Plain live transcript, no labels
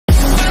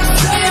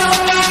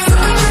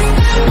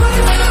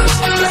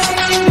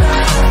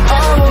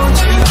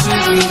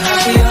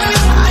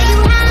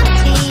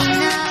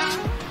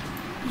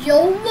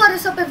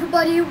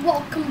everybody,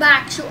 welcome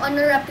back to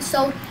another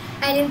episode.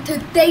 And in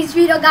today's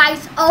video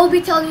guys, I'll be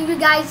telling you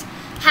guys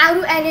how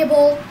to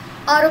enable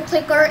auto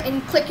clicker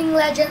in Clicking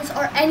Legends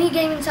or any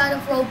game inside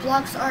of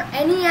Roblox or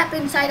any app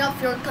inside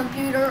of your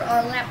computer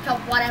or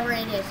laptop, whatever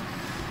it is.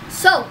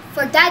 So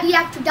for that you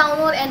have to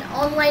download an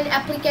online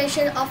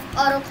application of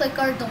auto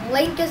clicker. The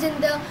link is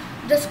in the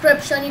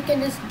description. You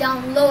can just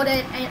download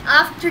it, and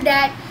after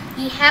that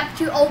you have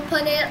to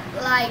open it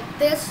like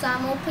this. So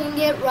I'm opening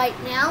it right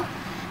now,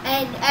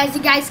 and as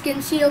you guys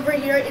can see over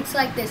here, it's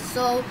like this.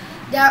 So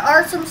there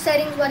are some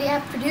settings what you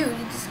have to do.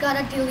 You just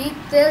gotta delete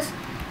this,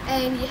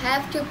 and you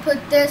have to put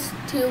this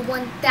to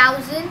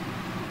 1000.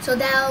 So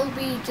that'll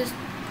be just,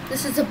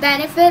 this is a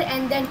benefit,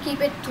 and then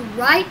keep it to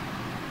right,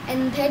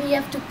 and then you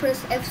have to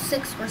press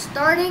F6 for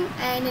starting,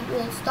 and it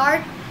will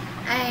start.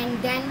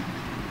 And then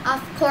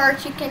of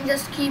course you can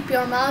just keep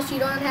your mouse. You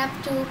don't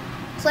have to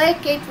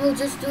click, it will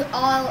just do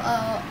all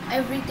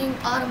everything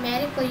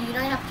automatically. You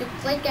don't have to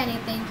click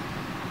anything.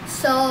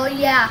 So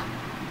yeah,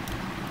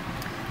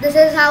 this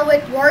is how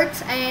it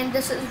works, and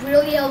this is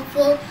really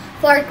helpful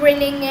for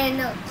grinning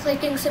and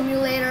clicking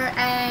simulator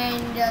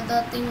and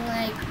the thing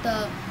like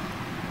the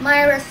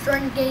My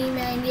Restaurant game.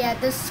 And yeah,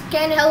 this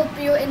can help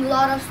you in a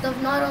lot of stuff,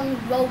 not only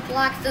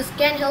Roblox. This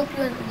can help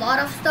you in a lot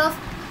of stuff.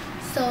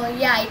 So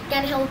yeah, it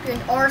can help you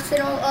in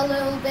Arsenal a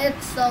little bit.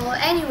 So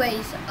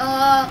anyways,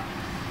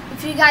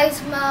 if you guys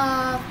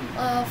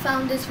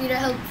found this video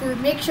helpful,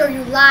 make sure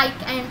you like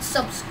and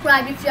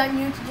subscribe if you are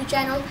new to the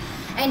channel,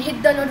 and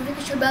hit the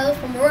notification bell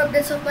for more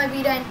updates of my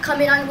video, and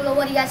comment on below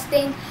what you guys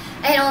think,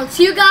 and I'll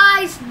see you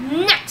guys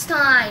next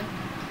time.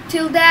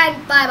 Till then,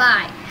 bye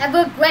bye, have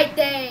a great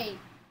day.